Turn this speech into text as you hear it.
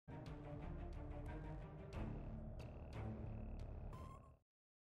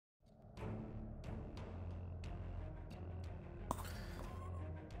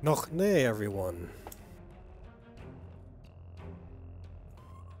Noch nee, everyone.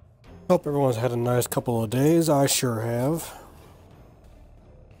 Hope everyone's had a nice couple of days. I sure have.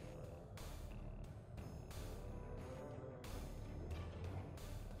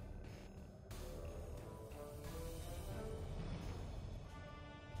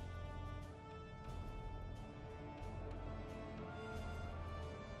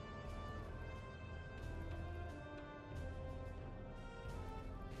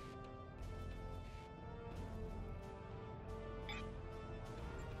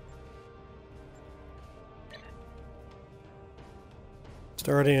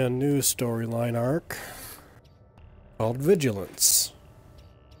 Starting a new storyline arc called Vigilance.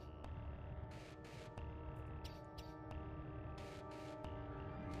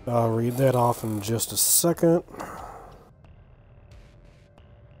 I'll read that off in just a second.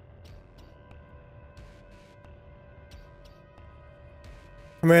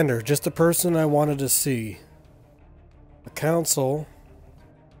 Commander, just the person I wanted to see. The Council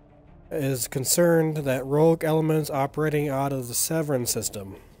is concerned that rogue elements operating out of the Severin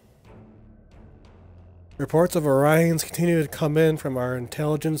system. Reports of Orions continue to come in from our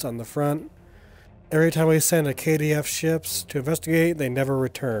intelligence on the front. Every time we send a KDF ships to investigate, they never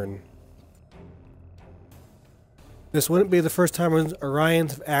return. This wouldn't be the first time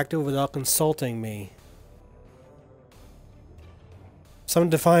Orions have acted without consulting me. Some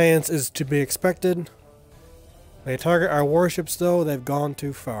defiance is to be expected. When they target our warships, though, they've gone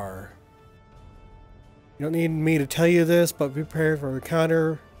too far. You don't need me to tell you this, but be prepared for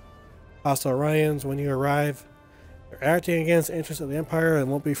encounter hostile Orions when you arrive. They're acting against the interests of the Empire and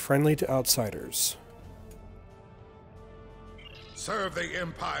won't be friendly to outsiders. Serve the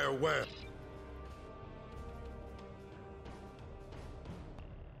Empire well.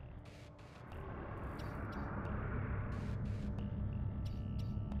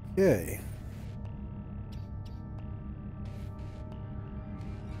 Yay.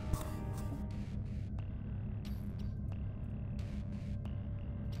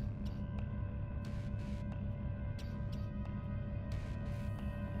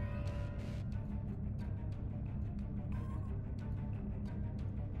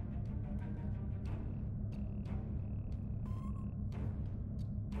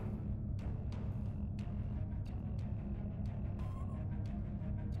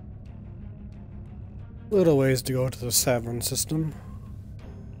 Little ways to go to the Severin system.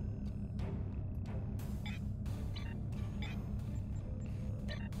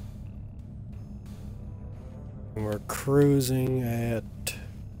 And we're cruising at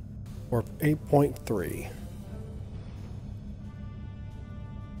warp 8.3.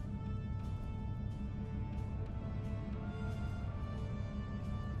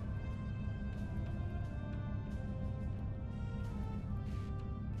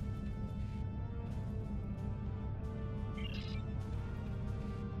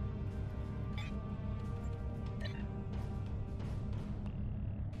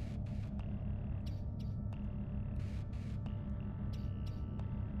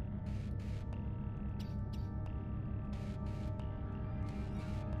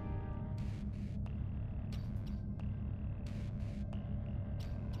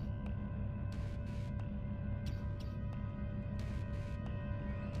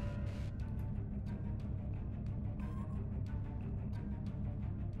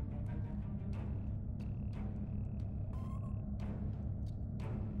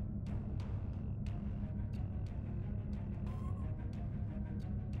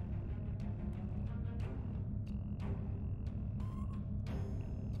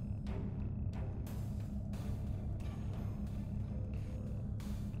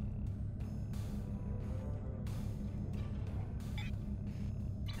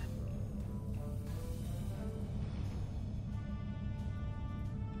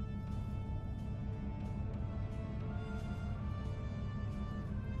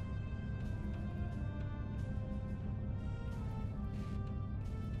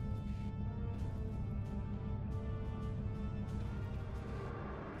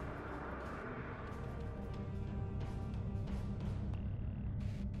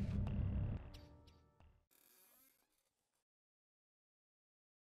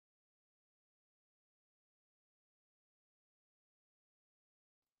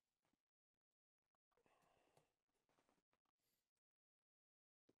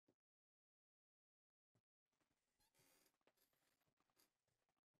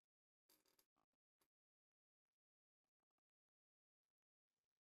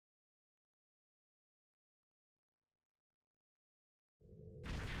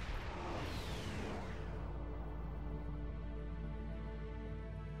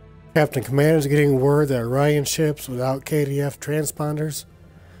 Captain Command is getting word that Orion ships without KDF transponders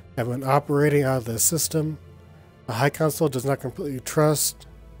have been operating out of the system. The High Council does not completely trust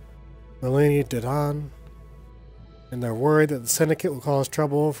Melanie Dedan, and they're worried that the Syndicate will cause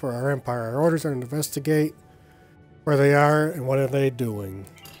trouble for our Empire. Our orders are to investigate where they are and what are they doing.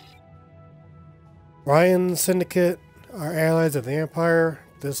 Orion Syndicate are allies of the Empire.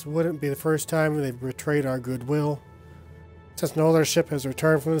 This wouldn't be the first time they've betrayed our goodwill. Since no other ship has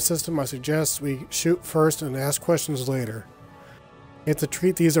returned from the system, I suggest we shoot first and ask questions later. We have to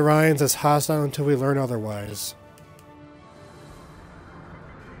treat these Orions as hostile until we learn otherwise.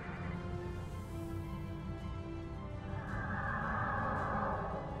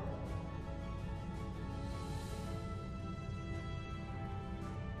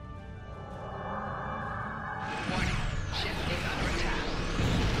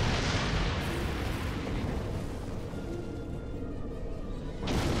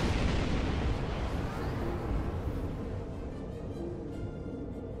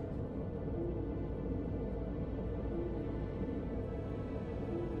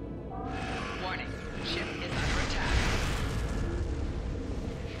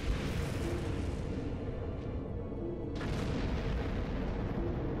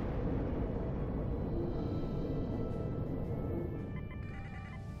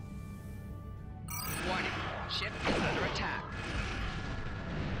 Ship is under attack.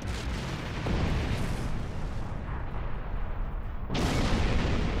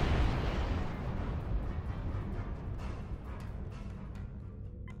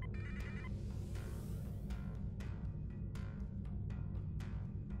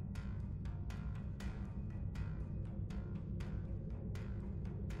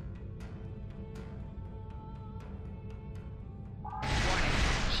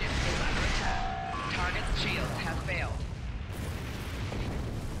 Shields have failed.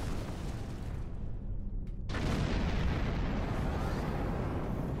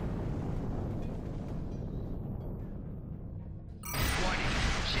 Warning,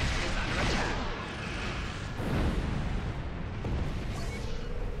 ship is under attack.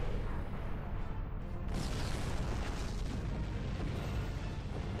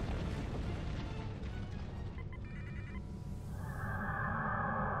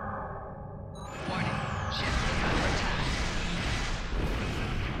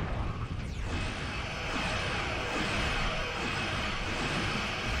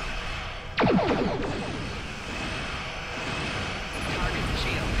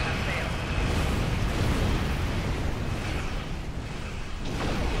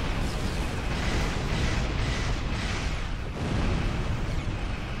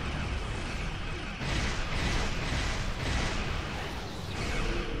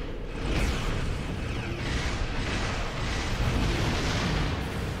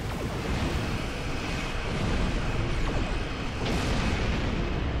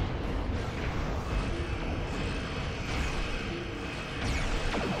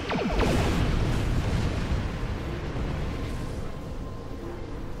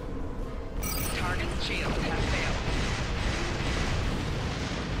 Shields have failed.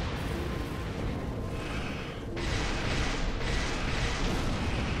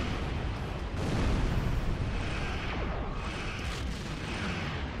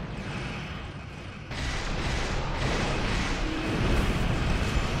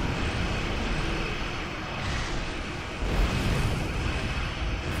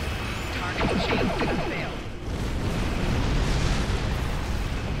 Target shields have failed.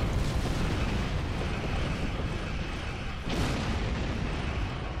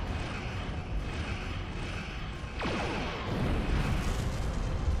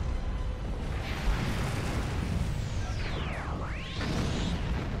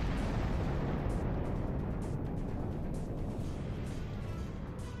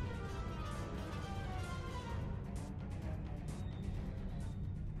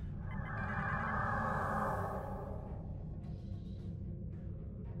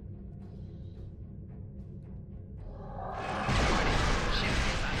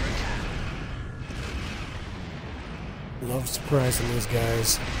 Love surprising these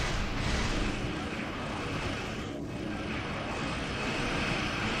guys.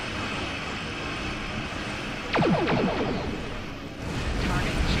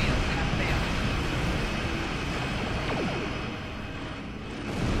 Target shields have failed.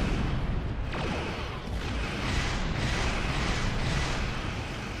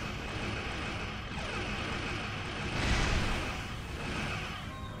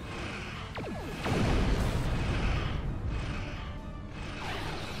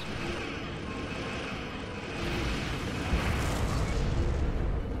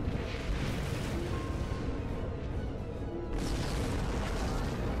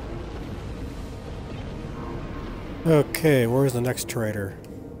 Okay, where's the next trader?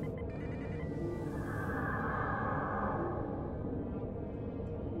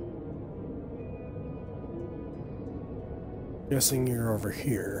 Guessing you're over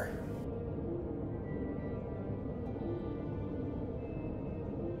here.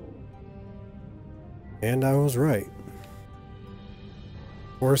 And I was right.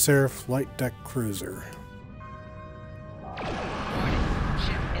 Corsair Flight Deck Cruiser. Warning.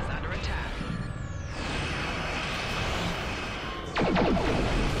 Ship is under attack.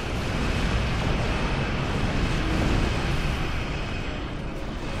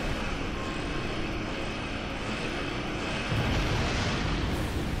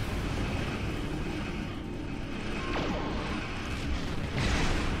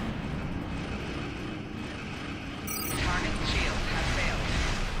 Target's shields have failed.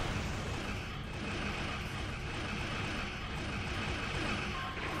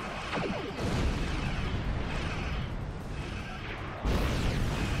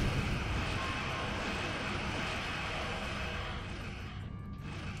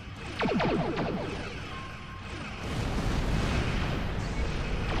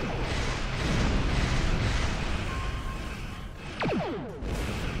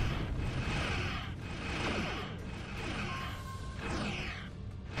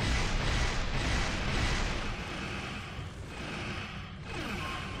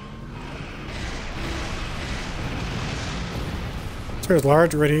 There's a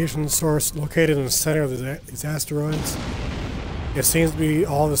large radiation source located in the center of these asteroids. It seems to be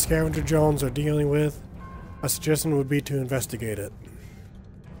all the scavenger drones are dealing with. A suggestion would be to investigate it.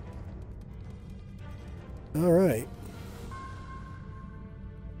 Alright.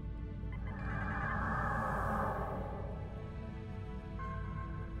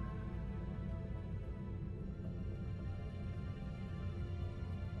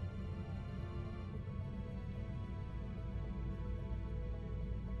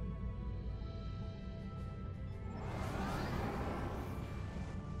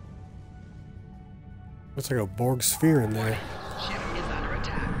 Looks like a Borg sphere in there. Ship is under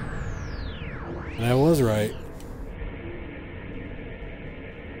attack. And I was right.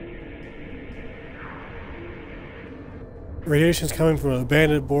 Radiation is coming from an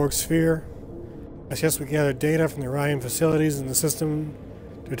abandoned Borg sphere. I suggest we gather data from the Orion facilities in the system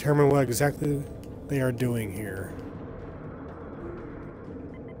to determine what exactly they are doing here.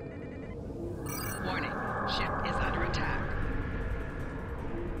 Warning. Ship is under attack.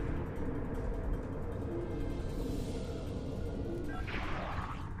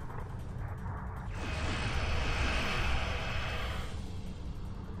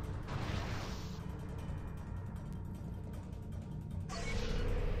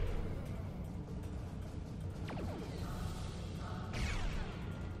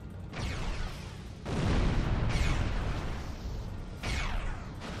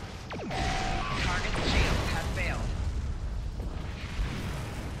 Target's shields have failed.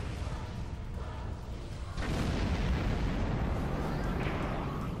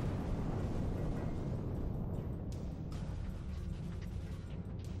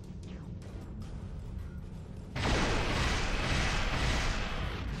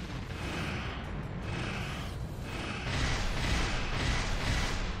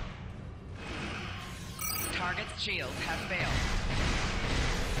 Target's shields have failed.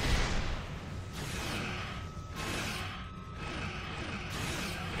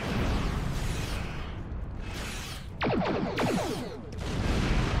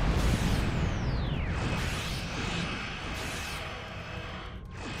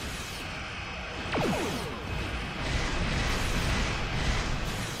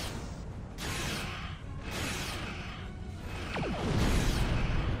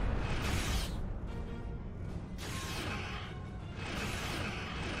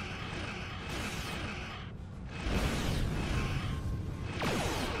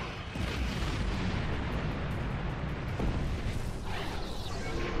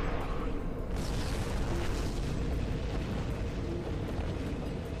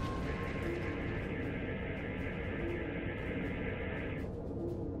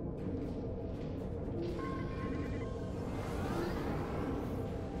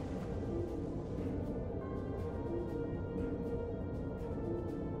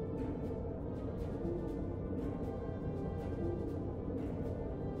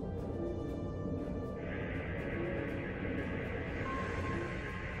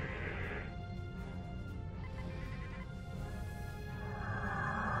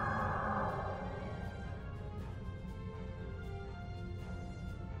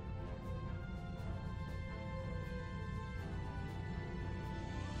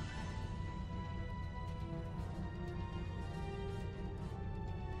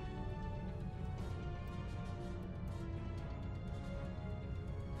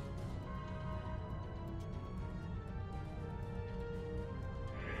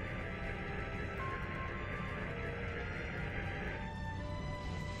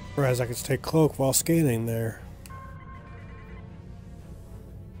 Whereas I could stay cloaked while scanning there.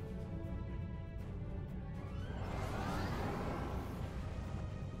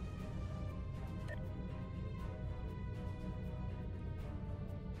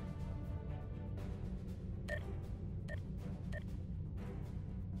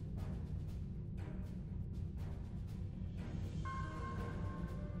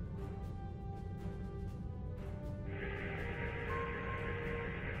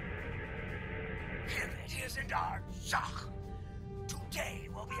 Here it is in our Zach. Today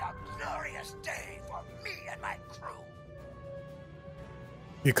will be a glorious day for me and my crew.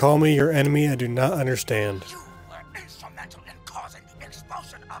 You call me your enemy, I do not understand. You were instrumental in causing the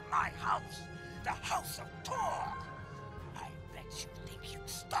expulsion of my house, the House of Tor. I bet you think you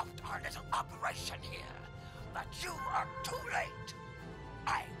stopped our little operation here, but you are too late.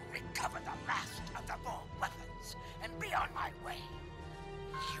 I will recover the last of the Borg weapons and be on my way.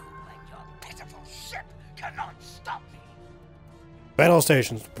 You and your pitiful ship cannot stop me. Battle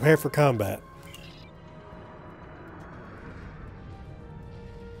stations, prepare for combat.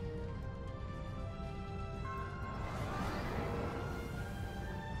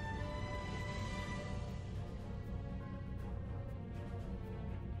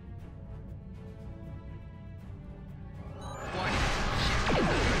 Warning. Ship is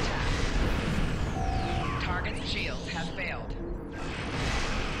under attack. Target's shields have failed.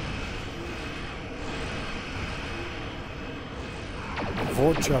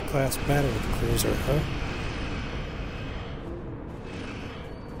 Vorcha class battle cruiser, huh?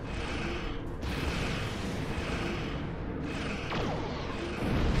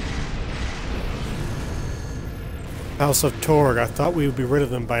 House of Torg, I thought we would be rid of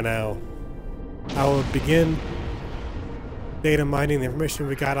them by now. I will begin data mining the information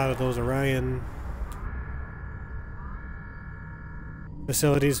we got out of those Orion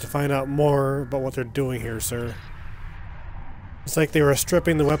facilities to find out more about what they're doing here, sir. It's like they were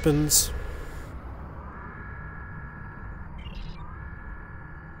stripping the weapons.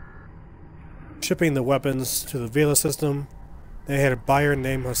 Shipping the weapons to the Vela system. They had a buyer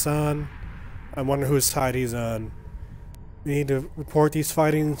named Hassan. I wonder whose side he's on. We need to report these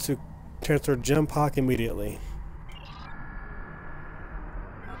fightings to Chancellor Jempok immediately.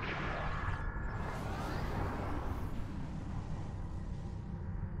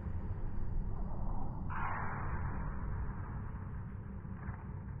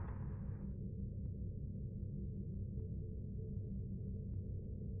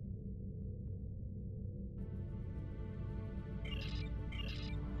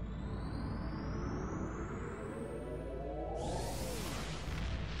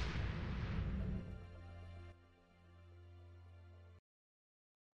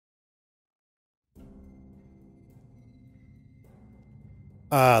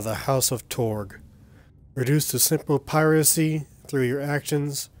 Ah, the House of Torg. Reduced to simple piracy through your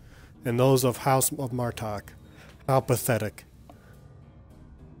actions and those of House of Martok. How pathetic.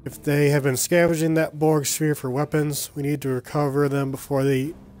 If they have been scavenging that Borg sphere for weapons, we need to recover them before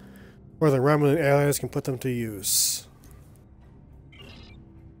the Romulan allies can put them to use.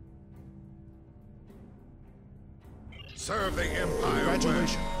 Serve the Empire.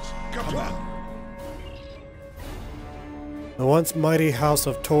 Congratulations, Commander. The once mighty House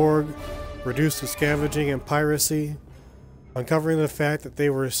of Torg, reduced to scavenging and piracy, uncovering the fact that they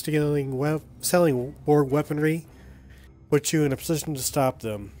were selling Borg weaponry, put you in a position to stop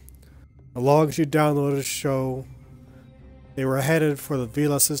them. The logs you downloaded show they were headed for the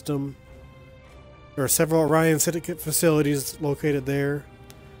Vela system. There are several Orion Syndicate facilities located there.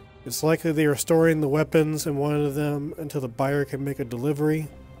 It's likely they are storing the weapons in one of them until the buyer can make a delivery.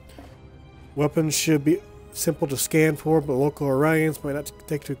 Weapons should be simple to scan for, but local Orions might not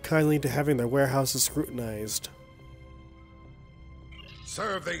take too kindly to having their warehouses scrutinized.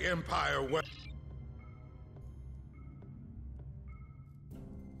 Serve the Empire well.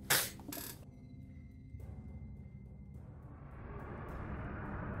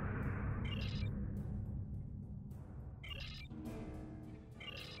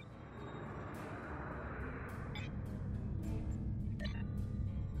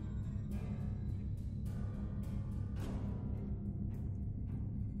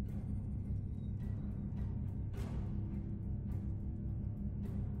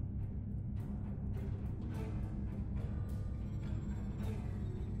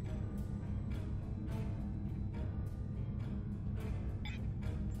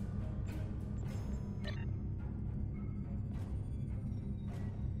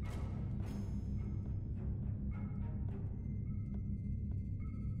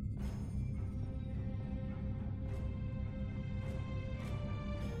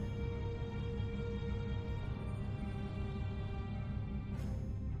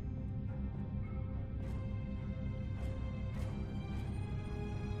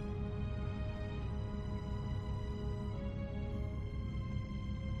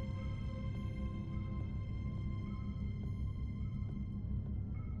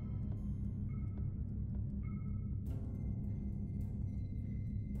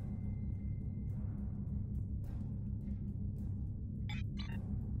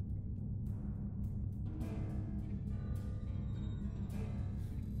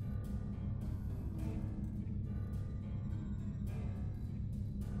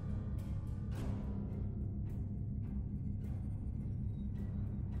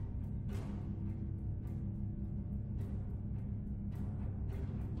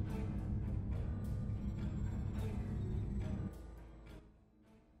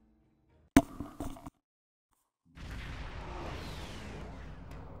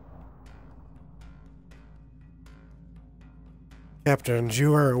 Captain, as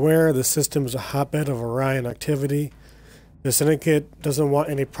you are aware, the system is a hotbed of Orion activity. The Syndicate doesn't want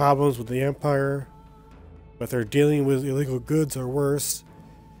any problems with the Empire, but they're dealing with illegal goods or worse,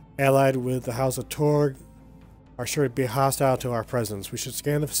 allied with the House of Torg, are sure to be hostile to our presence. We should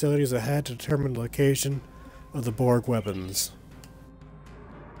scan the facilities ahead to determine the location of the Borg weapons.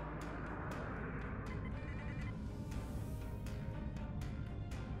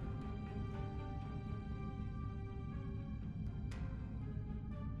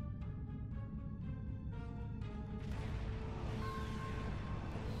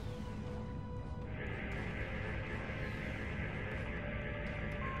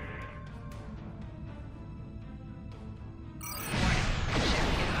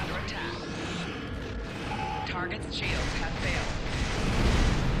 Target's shields have failed.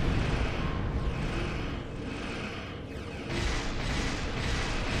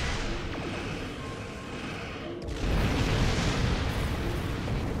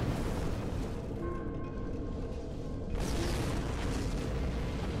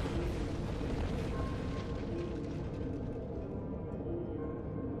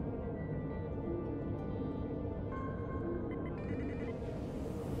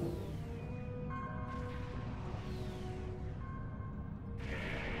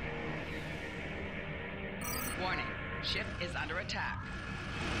 Warning, ship is under attack.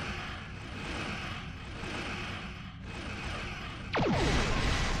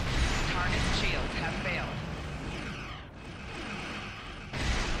 Target's shields have failed.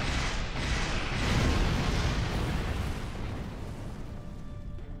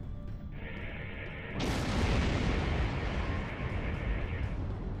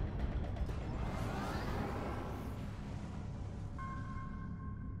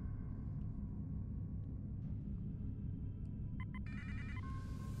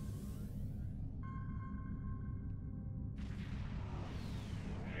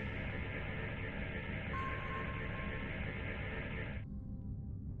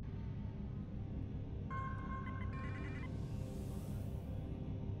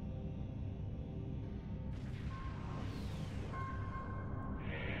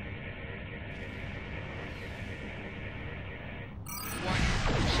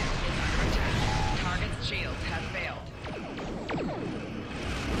 Shields have failed.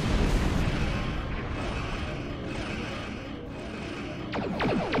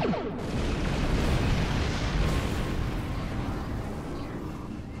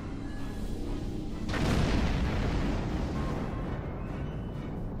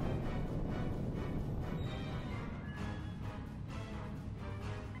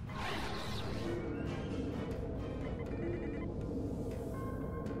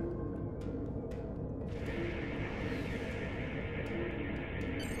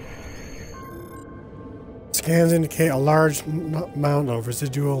 Scans indicate a large amount of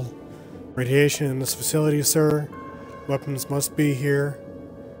residual radiation in this facility, sir. Weapons must be here.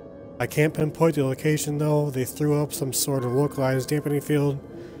 I can't pinpoint the location though. They threw up some sort of localized dampening field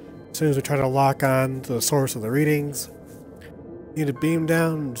as soon as we try to lock on to the source of the readings. Need to beam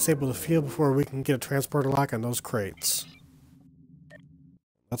down and disable the field before we can get a transporter lock on those crates.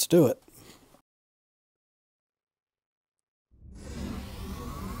 Let's do it.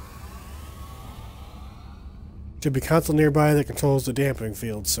 Should be a console nearby that controls the dampening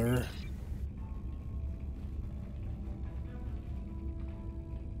field, sir.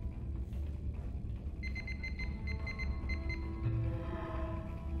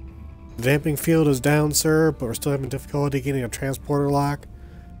 The damping field is down, sir, but we're still having difficulty getting a transporter lock.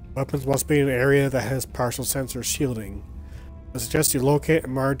 Weapons must be in an area that has partial sensor shielding. I suggest you locate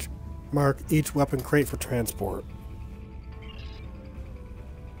and mark each weapon crate for transport.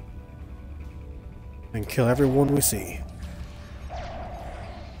 And kill everyone we see.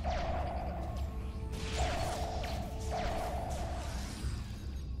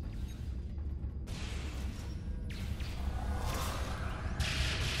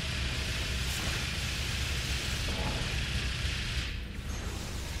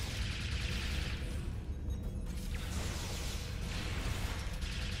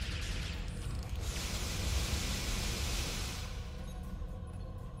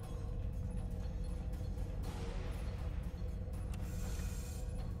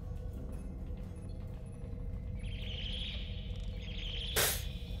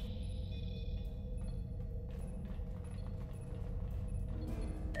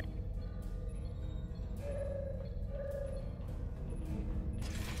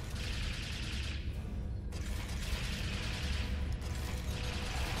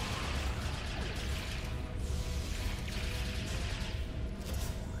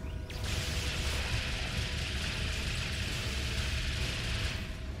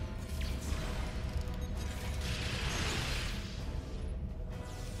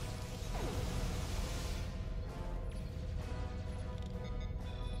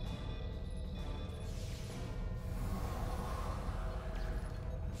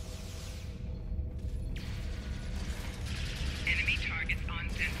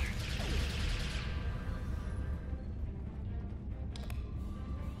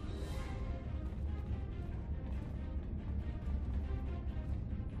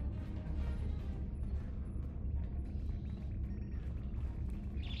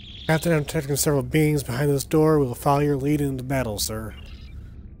 After I'm detecting several beings behind this door, we will follow your lead into battle, sir.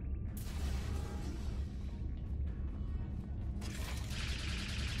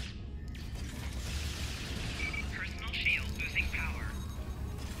 Personal shield losing power.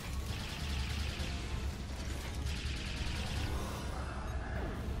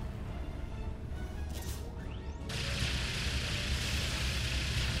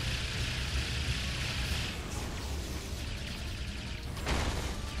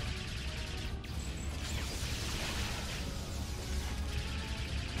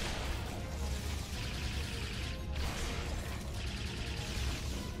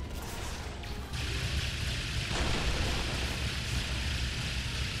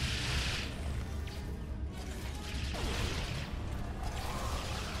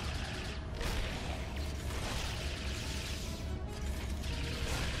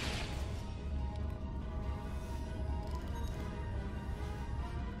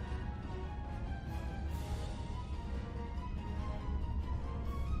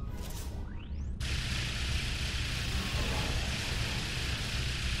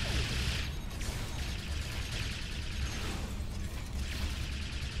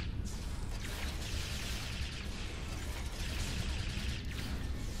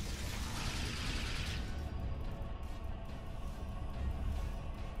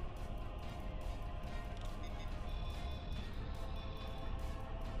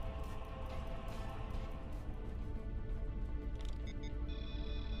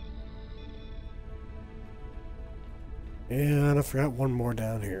 And I forgot one more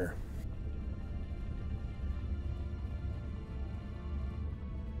down here.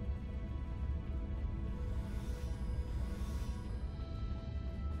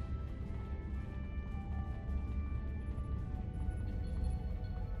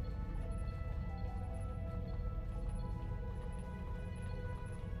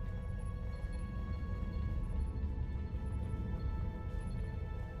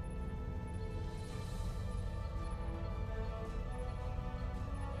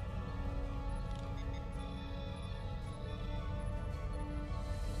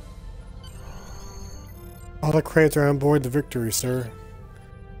 All the crates are on board the Victory, sir.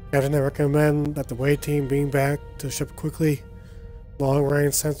 Captain, I recommend that the way team beam back to the ship quickly.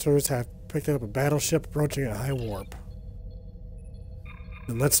 Long-range sensors have picked up a battleship approaching at high warp.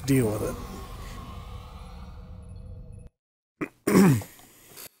 And let's deal with it.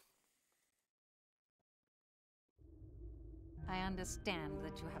 I understand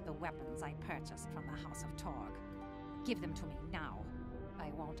that you have the weapons I purchased from the House of Torg. Give them to me now.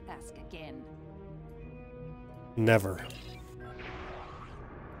 I won't ask again. Never.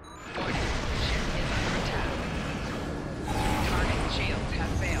 Warning. Ship is under attack. Target shields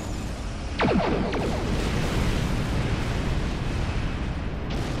have failed.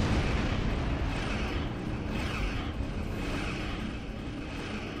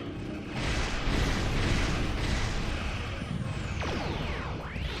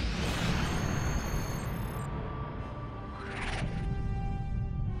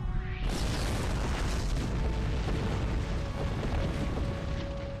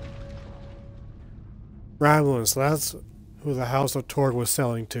 Ramblin', so that's who the House of Torg was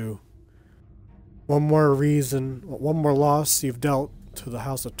selling to. One more loss you've dealt to the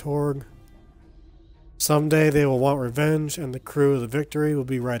House of Torg. Someday they will want revenge, and the crew of the Victory will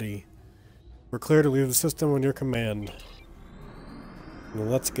be ready. We're clear to leave the system on your command. Now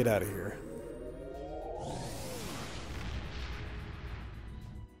let's get out of here.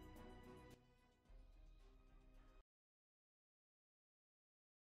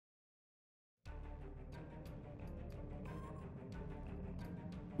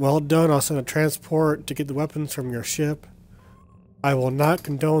 Well done, I'll send a transport to get the weapons from your ship. I will not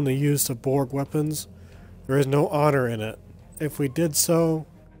condone the use of Borg weapons. There is no honor in it. If we did so,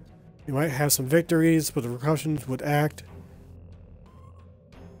 we might have some victories, but the repercussions would act.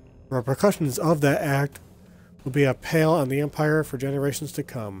 The repercussions of that act will be a pale on the Empire for generations to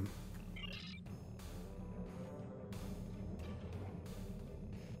come.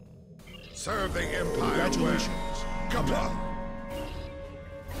 Serve the Empire well. Congratulations. Kappa.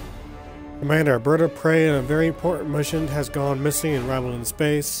 Commander, a bird of prey in a very important mission has gone missing and rambled in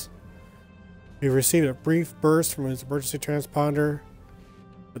space. We received a brief burst from his emergency transponder,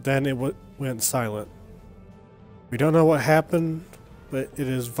 but then it went silent. We don't know what happened, but it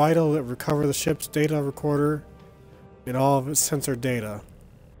is vital that we recover the ship's data recorder and all of its sensor data.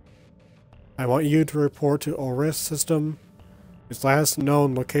 I want you to report to ORIS system its last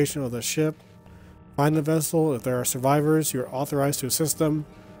known location of the ship. Find the vessel. If there are survivors, you are authorized to assist them.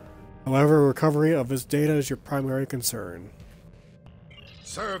 However, recovery of its data is your primary concern.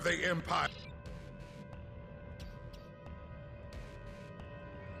 Serve the Empire.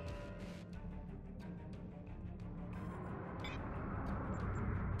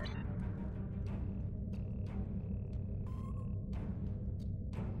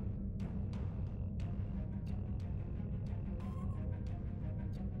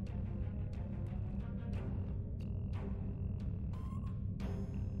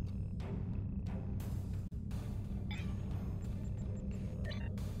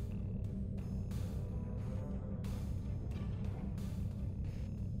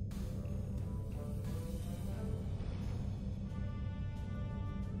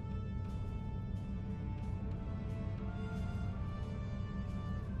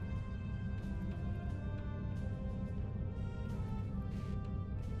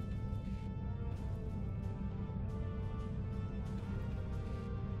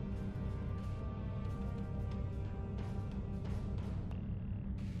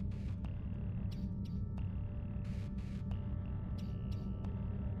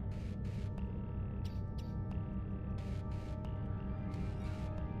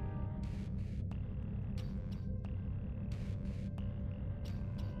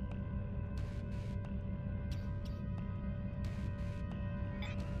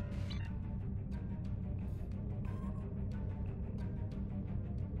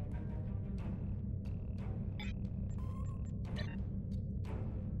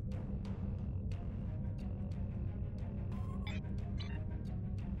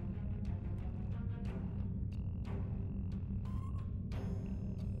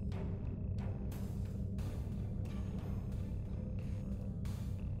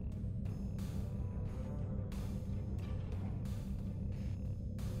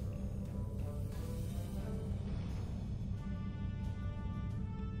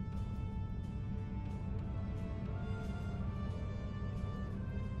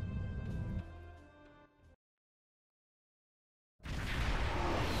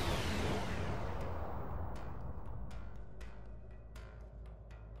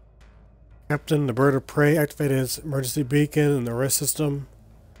 Captain, the bird of prey activated its emergency beacon in the RIS system.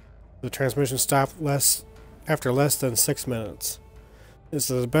 The transmission stopped after less than 6 minutes. This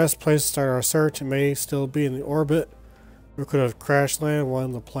is the best place to start our search. It may still be in the orbit. We could have crash landed one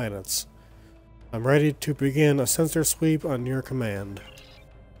of the planets. I'm ready to begin a sensor sweep on your command.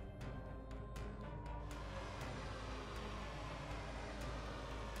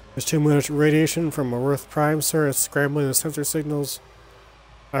 There's too much radiation from Earth Prime, sir. It's scrambling the sensor signals.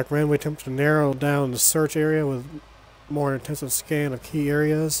 I recommend we attempt to narrow down the search area with more intensive scan of key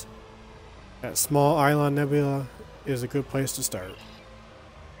areas. That small Eidolon Nebula is a good place to start.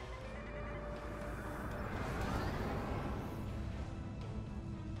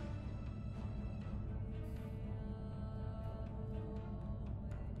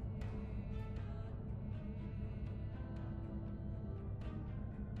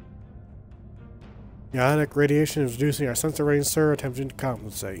 Ionic radiation is reducing our sensor range, sir. Attempting to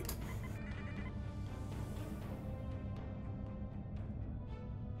compensate.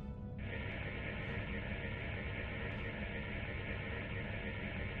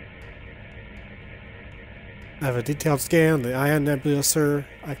 I have a detailed scan of the Ion Nebula, sir.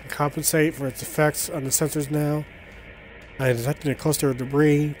 I can compensate for its effects on the sensors now. I am detecting a cluster of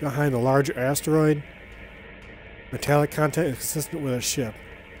debris behind the larger asteroid. Metallic content is consistent with a ship.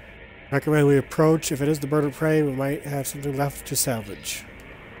 I recommend we approach. If it is the bird of prey, we might have something left to salvage.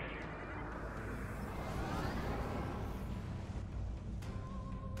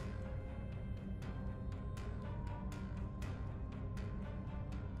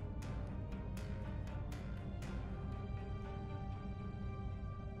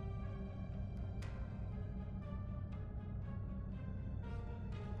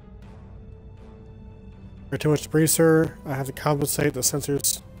 For too much debris, sir. I have to compensate the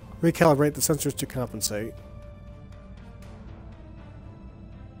sensors. Recalibrate the sensors to compensate.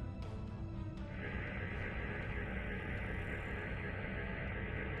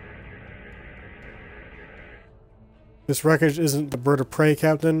 This wreckage isn't the bird of prey,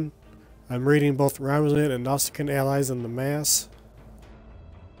 Captain. I'm reading both Romulan and Nausicaan allies in the mass.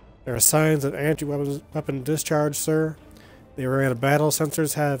 There are signs of anti-weapon discharge, sir. They were in a battle.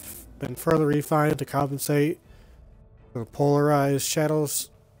 Sensors have been further refined to compensate for the polarized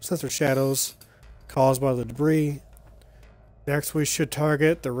sensor shadows caused by the debris. Next, we should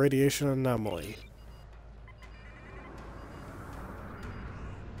target the radiation anomaly.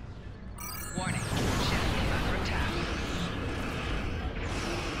 Warning, ship is under attack.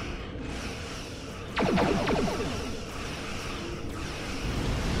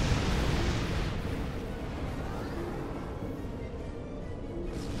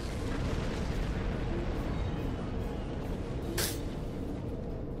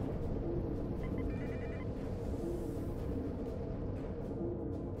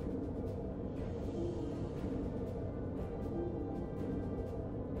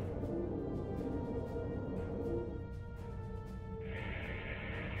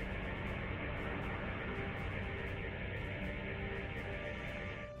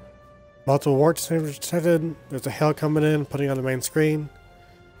 Multiple warp chambers detected. There's a hail coming in, putting on the main screen.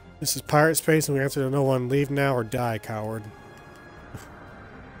 This is pirate space, and we answer to no one. Leave now or die, coward.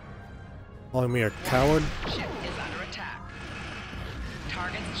 Calling me a coward? Ship is under attack.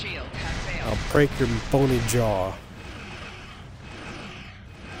 Target's shields have failed. I'll break your bony jaw.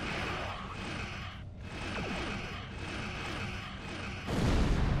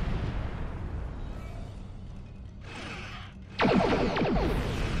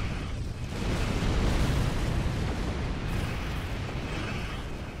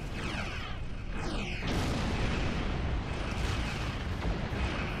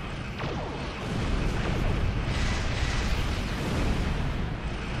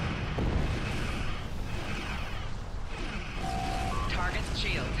 Target's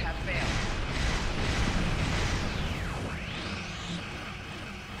shields have failed.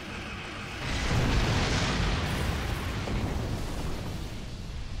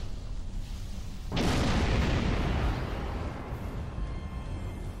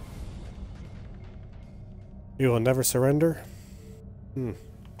 You will never surrender? Too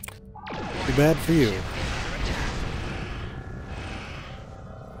bad for you.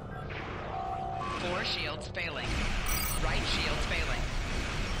 Four shields failing. Right shields failing.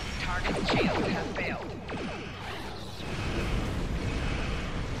 Target's shields have failed.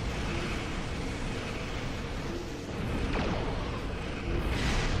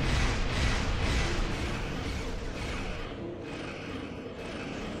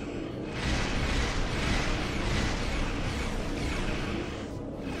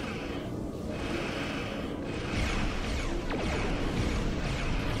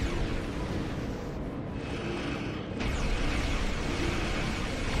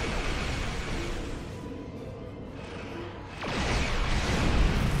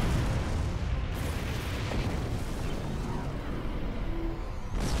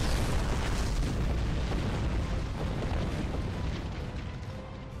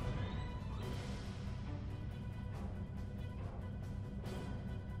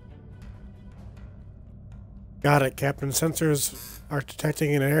 Got it, Captain. Sensors are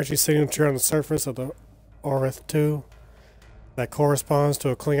detecting an energy signature on the surface of the Orith 2 that corresponds to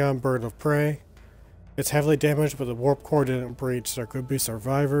a Klingon bird of prey. It's heavily damaged, but the warp core didn't breach. There could be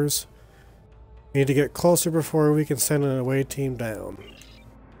survivors. We need to get closer before we can send an away team down.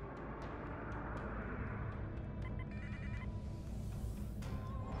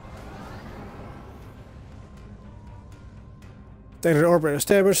 Standard orbit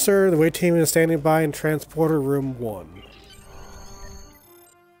established, sir. The away team is standing by in transporter room 1.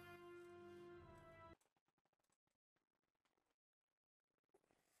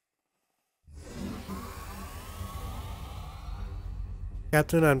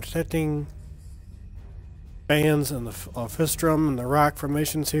 Captain, I'm detecting bands in the Fistrum and the rock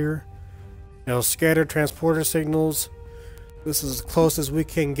formations here. It'll scatter transporter signals. This is as close as we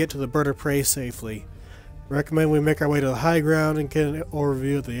can get to the bird of prey safely. Recommend we make our way to the high ground and get an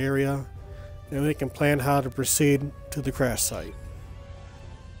overview of the area, and we can plan how to proceed to the crash site.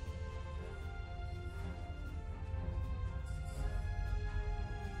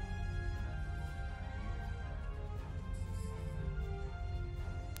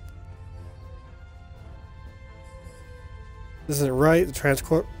 This isn't right. The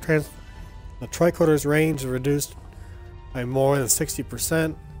tricorder's range is reduced by more than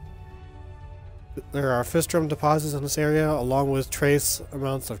 60%. There are Fistrum deposits in this area, along with trace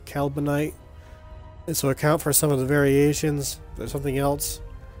amounts of Carbonite. And so account for some of the variations. There's something else.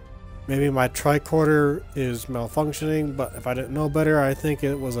 Maybe my tricorder is malfunctioning, but if I didn't know better, I think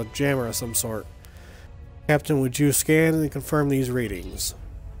it was a jammer of some sort. Captain, would you scan and confirm these readings?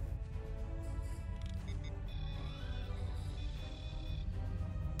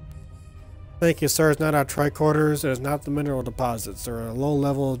 Thank you, sir. It's not our tricorders. It is not the mineral deposits. There are a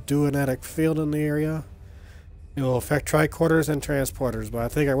low-level duonetic field in the area. It will affect tricorders and transporters, but I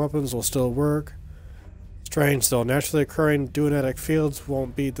think our weapons will still work. Strange, though. Naturally occurring duonetic fields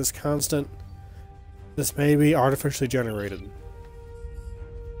won't be this constant. This may be artificially generated.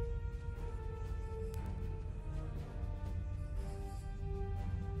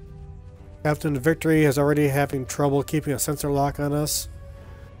 Captain Victory is already having trouble keeping a sensor lock on us.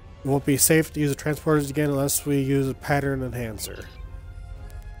 It won't be safe to use the transporters again unless we use a pattern enhancer.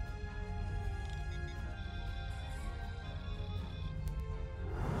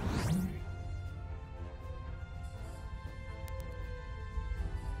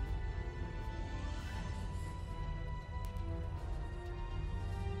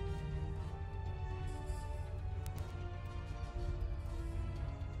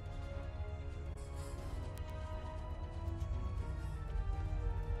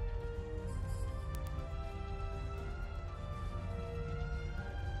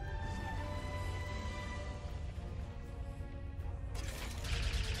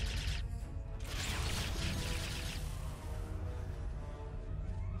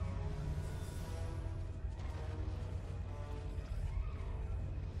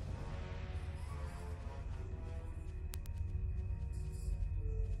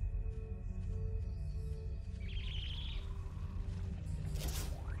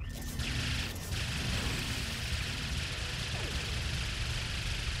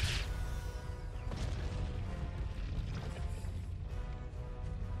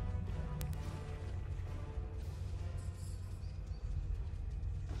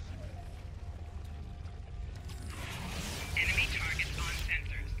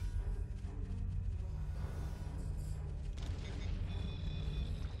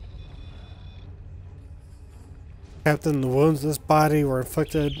 Captain, the wounds in this body were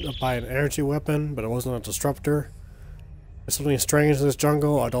inflicted by an energy weapon, but it wasn't a disruptor. There's something strange in this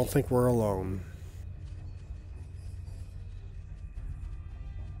jungle. I don't think we're alone.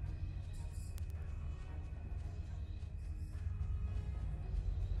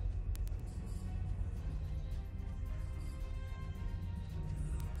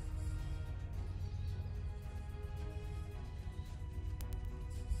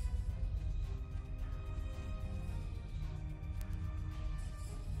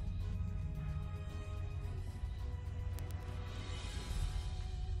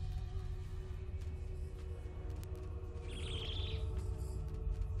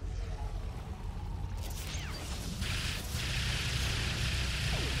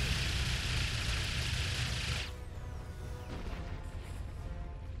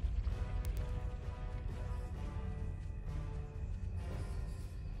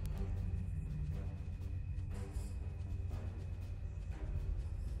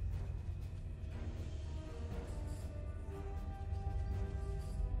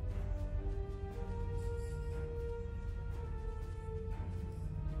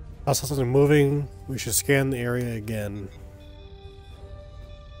 I saw something moving. We should scan the area again.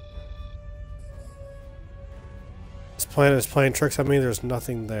 This planet is playing tricks on me. There's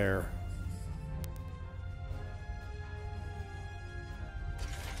nothing there.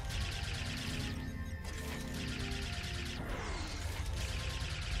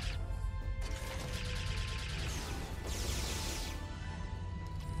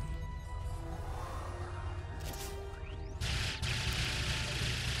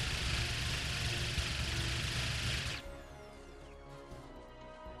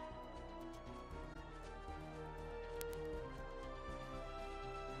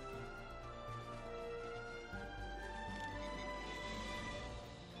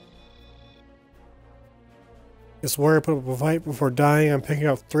 This warrior put up a fight before dying. I'm picking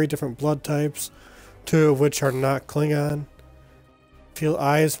up 3 different blood types, 2 of which are not Klingon. Feel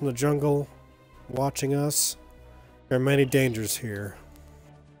eyes from the jungle watching us. There are many dangers here.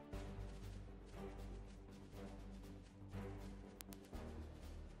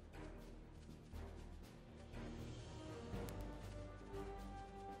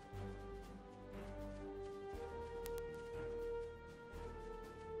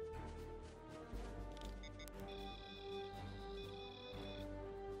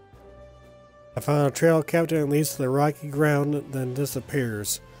 I found a trail, Captain. It leads to the rocky ground, then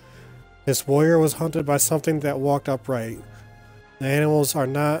disappears. This warrior was hunted by something that walked upright. The animals are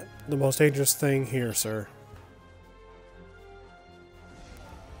not the most dangerous thing here, sir.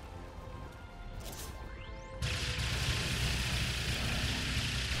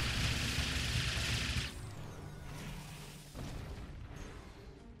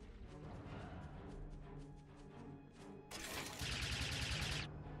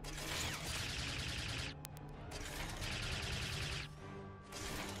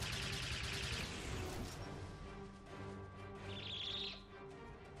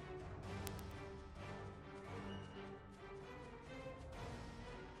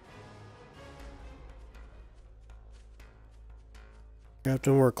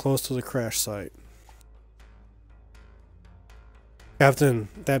 Captain, we're close to the crash site. Captain,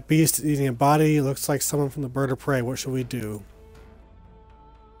 that beast is eating a body. It looks like someone from the bird of prey. What should we do?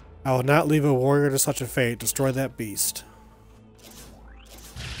 I will not leave a warrior to such a fate. Destroy that beast.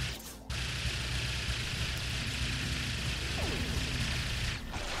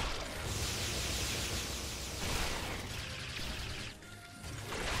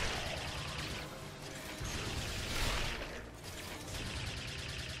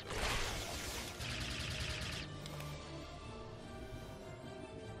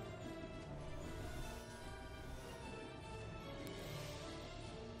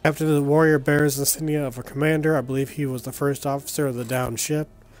 Captain of the warrior bears the insignia of a commander. I believe he was the first officer of the downed ship.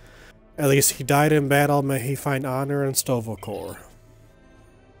 At least he died in battle. May he find honor in Sto-vo-kor.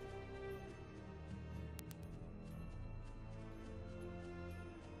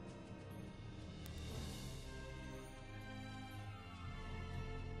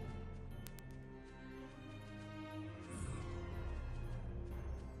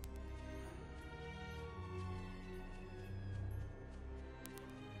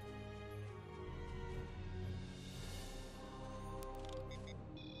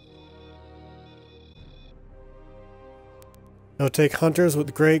 It'll take hunters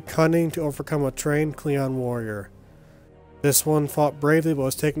with great cunning to overcome a trained Klingon warrior. This one fought bravely but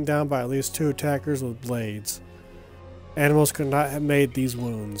was taken down by at least 2 attackers with blades. Animals could not have made these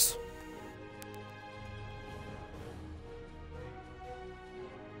wounds.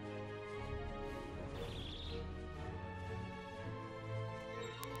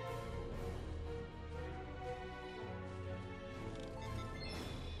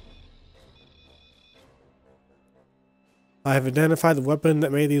 I have identified the weapon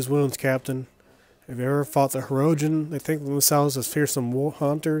that made these wounds, Captain. Have you ever fought the Hirogen? They think of themselves as fearsome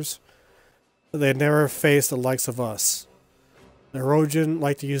hunters, but they never face the likes of us. The Hirogen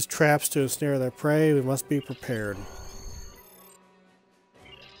like to use traps to ensnare their prey. We must be prepared.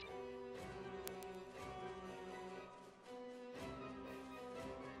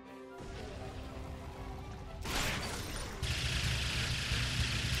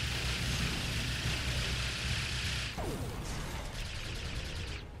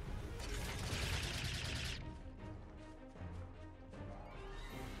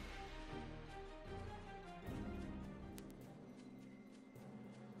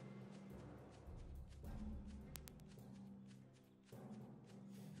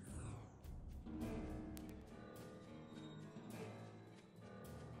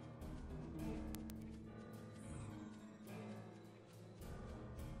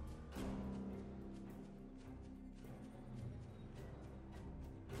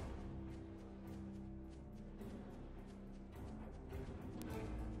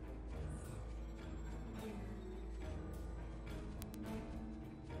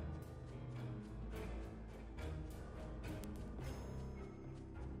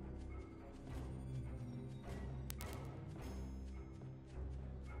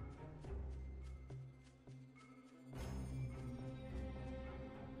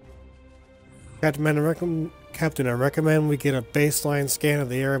 Captain, I recommend we get a baseline scan of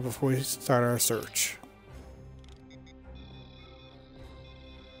the area before we start our search.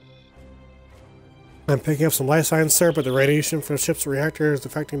 I'm picking up some life signs, sir, but the radiation from the ship's reactor is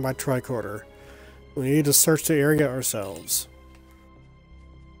affecting my tricorder. We need to search the area ourselves.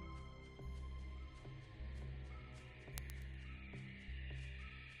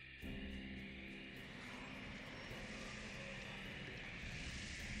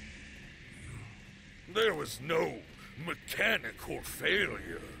 There was no mechanical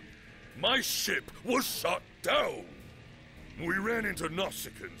failure. My ship was shot down. We ran into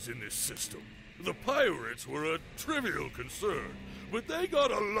Nausicaans in this system. The pirates were a trivial concern, but they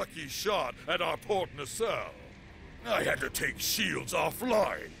got a lucky shot at our Port Nassau. I had to take shields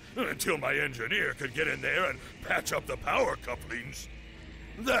offline until my engineer could get in there and patch up the power couplings.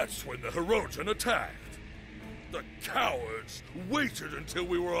 That's when the Hirogen attacked. The cowards waited until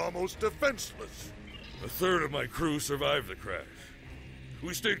we were almost defenseless. A third of my crew survived the crash.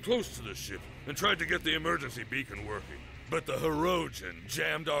 We stayed close to the ship and tried to get the emergency beacon working, but the Hirogen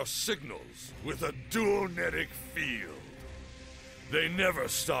jammed our signals with a duonetic field. They never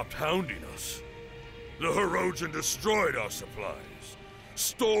stopped hounding us. The Hirogen destroyed our supplies,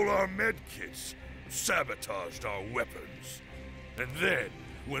 stole our medkits, sabotaged our weapons. And then,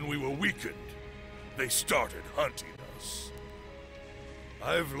 when we were weakened, they started hunting us.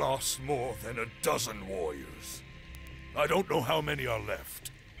 I've lost more than a dozen warriors. I don't know how many are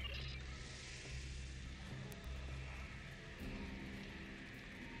left.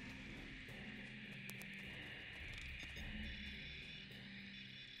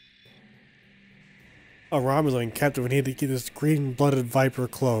 A Romulan, Captain, we need to keep this green-blooded viper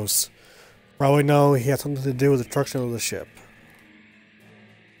close. Probably know he has something to do with the destruction of the ship.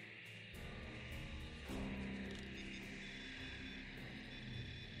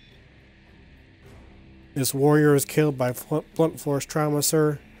 This warrior was killed by blunt force trauma,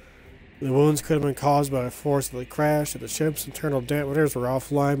 sir. The wounds could have been caused by the force of the crash, and the ship's internal dampeners were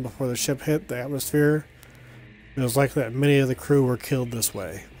offline before the ship hit the atmosphere. It was likely that many of the crew were killed this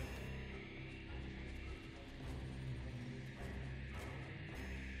way.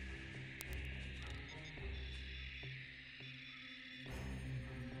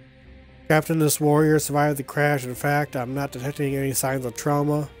 Captain, this warrior survived the crash. In fact, I'm not detecting any signs of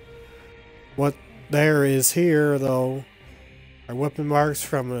trauma. What there is here, though, are weapon marks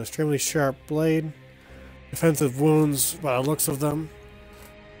from an extremely sharp blade, defensive wounds by the looks of them,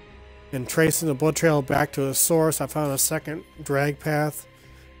 and tracing the blood trail back to the source, I found a second drag path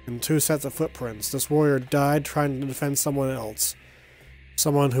and 2 sets of footprints. This warrior died trying to defend someone else,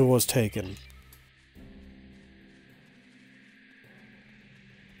 someone who was taken.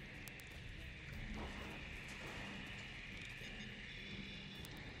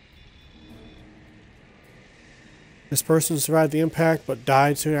 This person survived the impact, but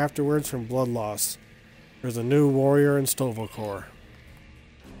died soon afterwards from blood loss. There's a new warrior in Sto-vo-kor.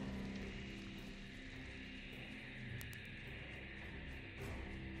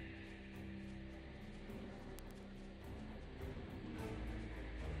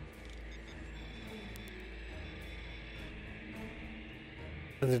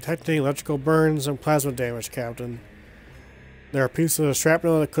 I'm detecting electrical burns and plasma damage, Captain. There are pieces of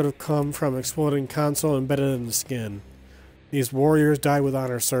shrapnel that could have come from exploding console embedded in the skin. These warriors died with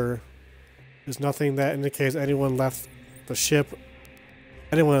honor, sir. There's nothing that indicates anyone left the ship.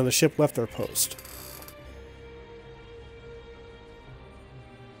 Anyone on the ship left their post.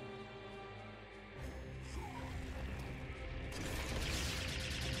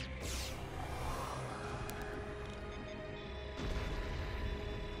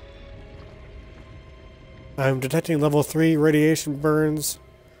 I'm detecting level 3 radiation burns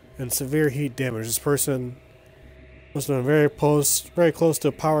and severe heat damage. This person must have been very close to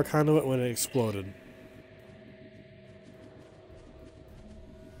a power conduit when it exploded.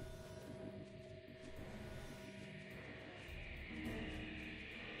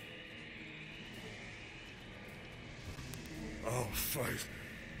 I'll fight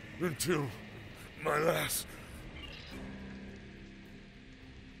until my last.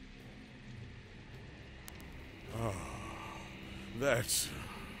 That's...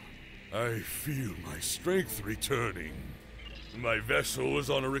 I feel my strength returning. My vessel was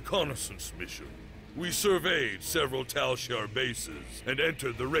on a reconnaissance mission. We surveyed several Tal Shiar bases and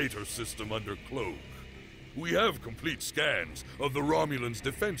entered the Raider system under cloak. We have complete scans of the Romulans'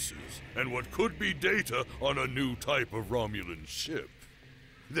 defenses and what could be data on a new type of Romulan ship.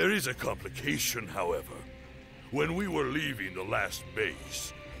 There is a complication, however. When we were leaving the last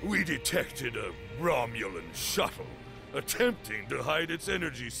base, we detected a Romulan shuttle attempting to hide its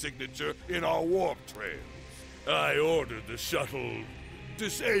energy signature in our warp trails. I ordered the shuttle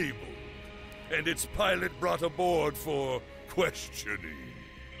disabled, and its pilot brought aboard for questioning.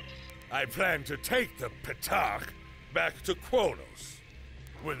 I plan to take the Ptah back to Kronos.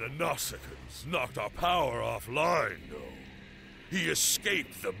 When the Nausicaans knocked our power offline, though, he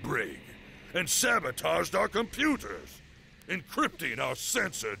escaped the brig and sabotaged our computers, encrypting our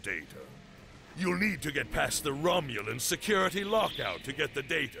sensor data. You'll need to get past the Romulan security lockout to get the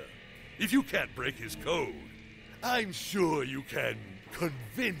data. If you can't break his code, I'm sure you can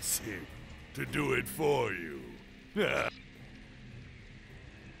convince him to do it for you.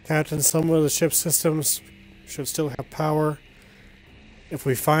 Captain, some of the ship systems should still have power. If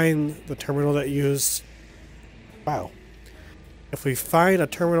we find the terminal that used... Wow. If we find a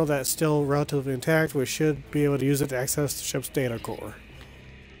terminal that's still relatively intact, we should be able to use it to access the ship's data core.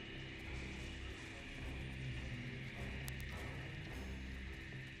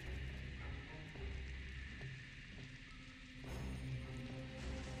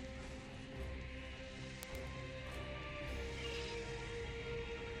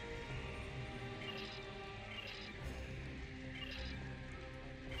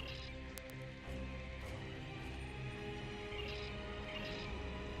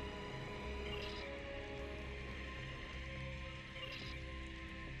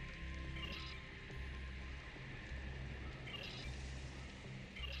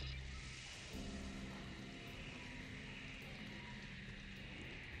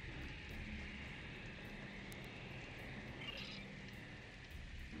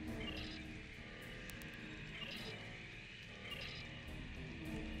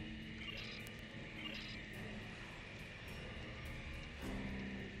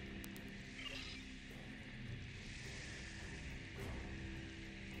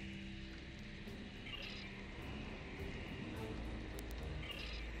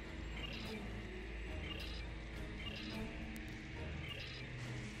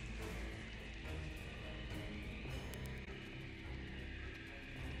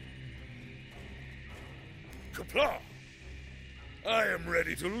 Qapla'! I am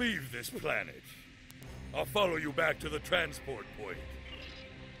ready to leave this planet. I'll follow you back to the transport point.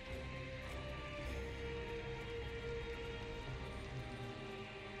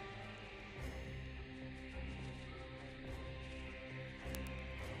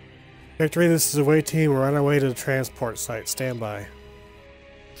 Victory, this is away team. We're on our way to the transport site. Stand by.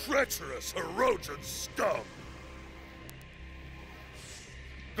 Treacherous Herodian scum!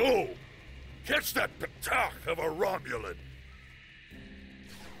 Go! Catch that Ptah of a Romulan!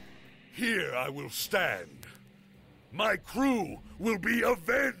 Here I will stand. My crew will be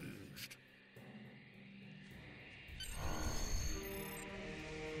avenged!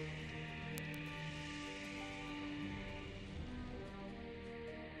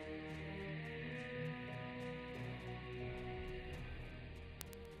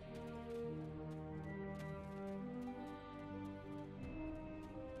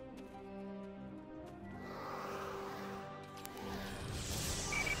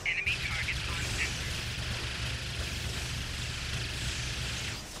 Enemy target on center.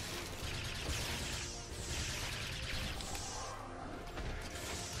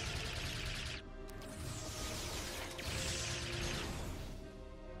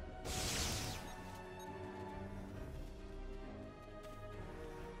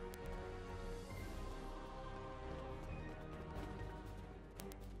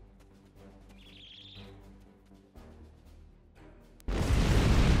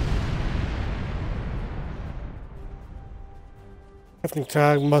 Captain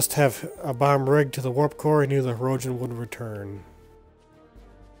Cog must have a bomb rigged to the warp core. He knew the Hirogen would return.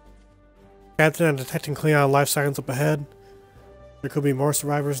 Captain, I'm detecting Klingon life signs up ahead. There could be more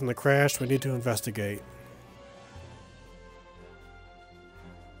survivors in the crash. We need to investigate.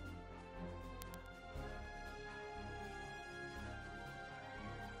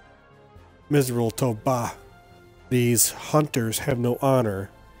 Miserable Toba. These hunters have no honor.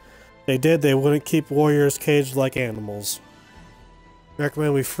 If they did, they wouldn't keep warriors caged like animals. I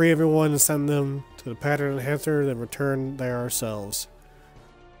recommend we free everyone and send them to the pattern enhancer, then return there ourselves.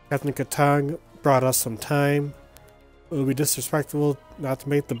 Captain Katang brought us some time. It would be disrespectful not to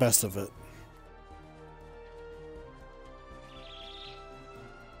make the best of it.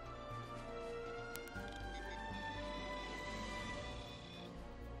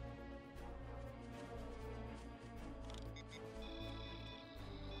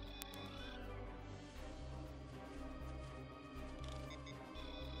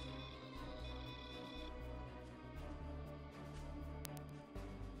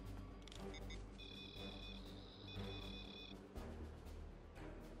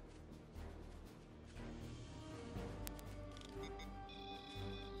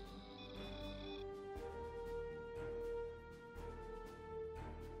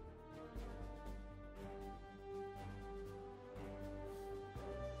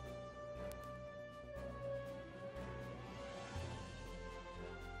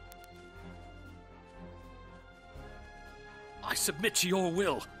 I submit to your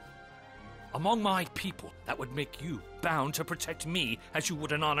will. Among my people, that would make you bound to protect me as you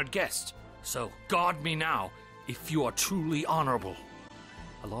would an honored guest. So, guard me now, if you are truly honorable.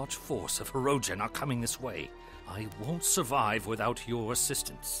 A large force of Hirogen are coming this way. I won't survive without your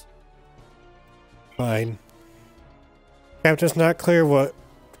assistance. Fine. Captain's not clear what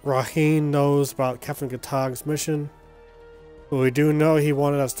Raheen knows about Captain Katag's mission, but we do know he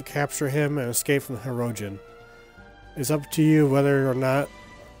wanted us to capture him and escape from Hirogen. It's up to you whether or not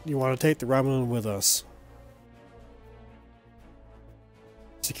you want to take the Romulan with us.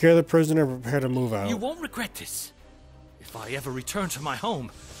 Secure the prisoner and prepare to move out. You won't regret this. If I ever return to my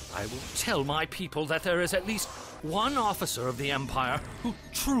home, I will tell my people that there is at least one officer of the Empire who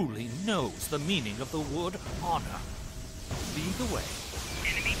truly knows the meaning of the word honor. Lead the way.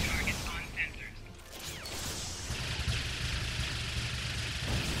 Enemy targets on sensors.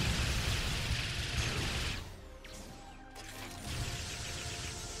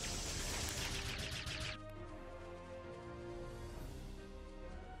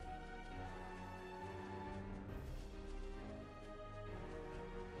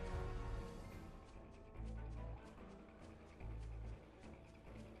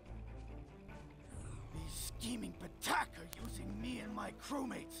 These scheming Patak are using me and my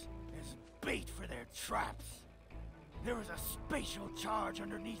crewmates as bait for their traps. There is a spatial charge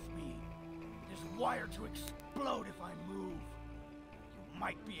underneath me. It is wired to explode if I move. You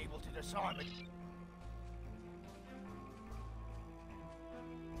might be able to disarm it.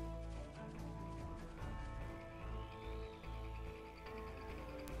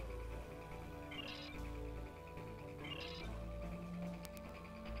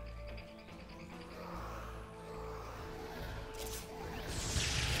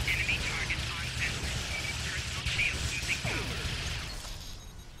 Enemy targets on sensors. Personal shield losing power.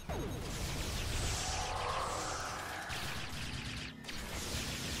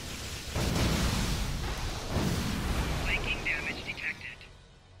 Flanking damage detected.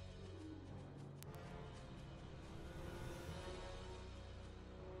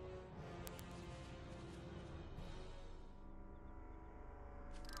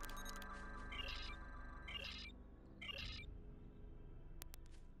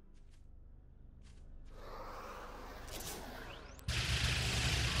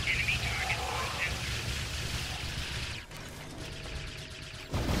 Enemy targets on sensors.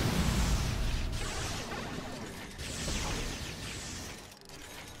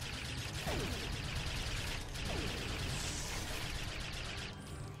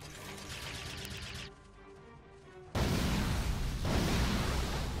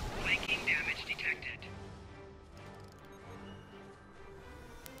 Flanking damage detected.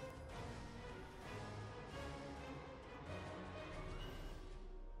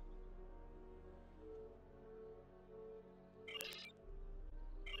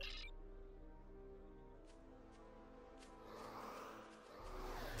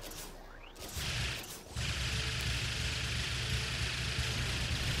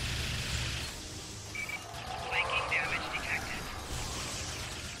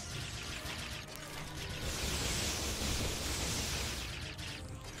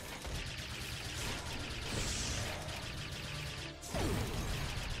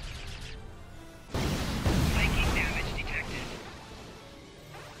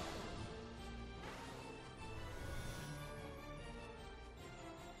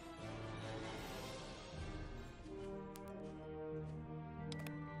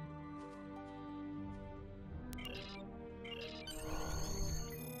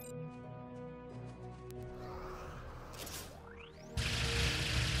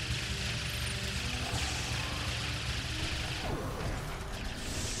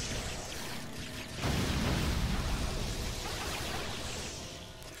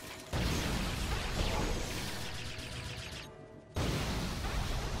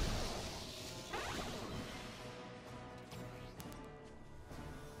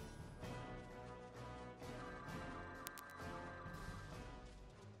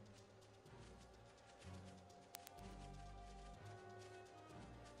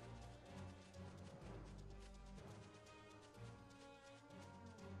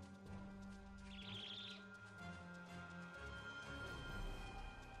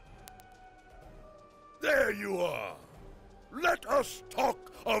 there you are. Let us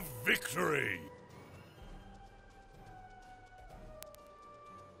talk of victory.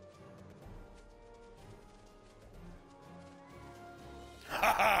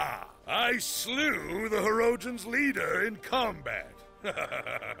 Ha ha! I slew the Hirogen's leader in combat.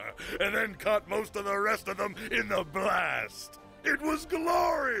 And then caught most of the rest of them in the blast. It was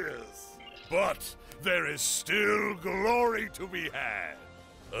glorious. But there is still glory to be had.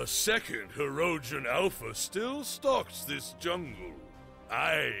 A second Hirogen Alpha still stalks this jungle.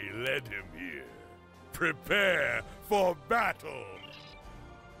 I led him here. Prepare for battle.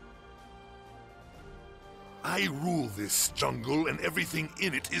 I rule this jungle, and everything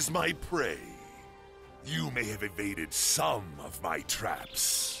in it is my prey. You may have evaded some of my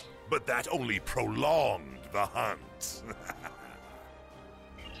traps, but that only prolonged the hunt.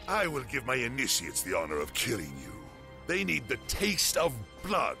 I will give my initiates the honor of killing you. They need the taste of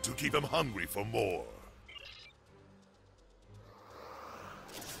blood to keep them hungry for more.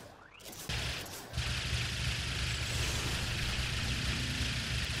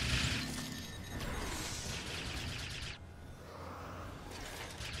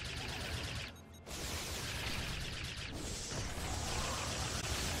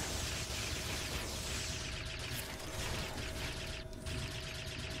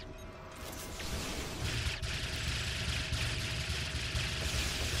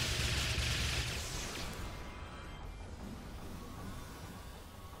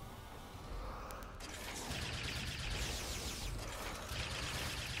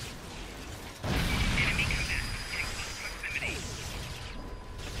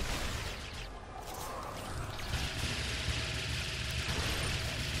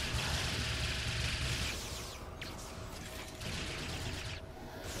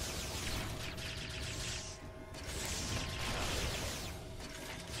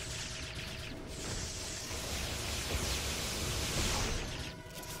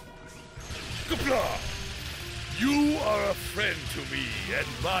 Qapla'! You are a friend to me and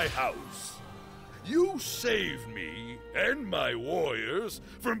my house. You saved me and my warriors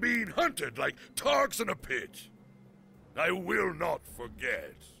from being hunted like targs in a pit. I will not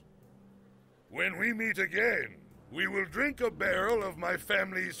forget. When we meet again, we will drink a barrel of my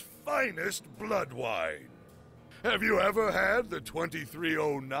family's finest blood wine. Have you ever had the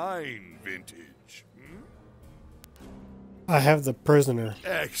 2309 vintage? I have the prisoner.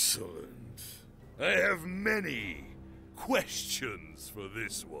 Excellent. I have many questions for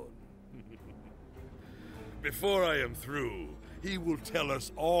this one. Before I am through, he will tell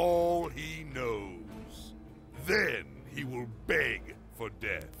us all he knows. Then he will beg for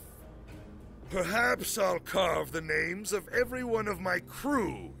death. Perhaps I'll carve the names of every one of my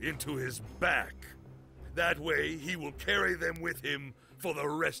crew into his back. That way he will carry them with him for the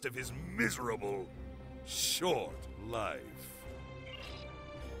rest of his miserable, short life.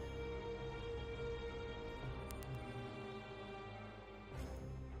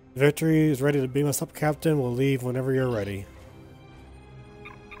 Victory is ready to beam us up, Captain. We'll leave whenever you're ready.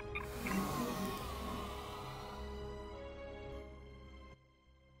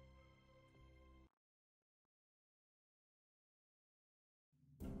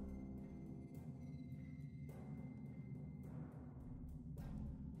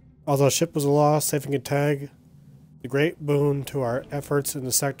 Although ship was a loss, saving a tag, a great boon to our efforts in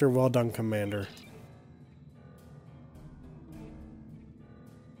the sector. Well done, Commander.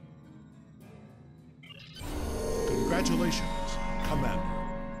 Congratulations, Commander.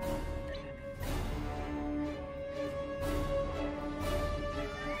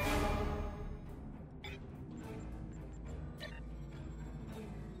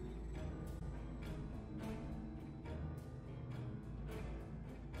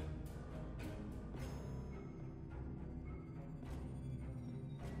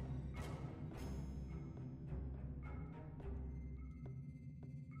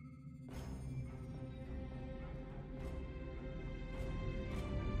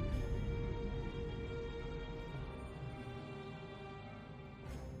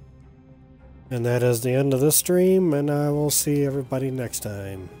 And that is the end of this stream, and I will see everybody next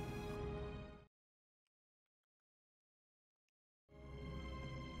time.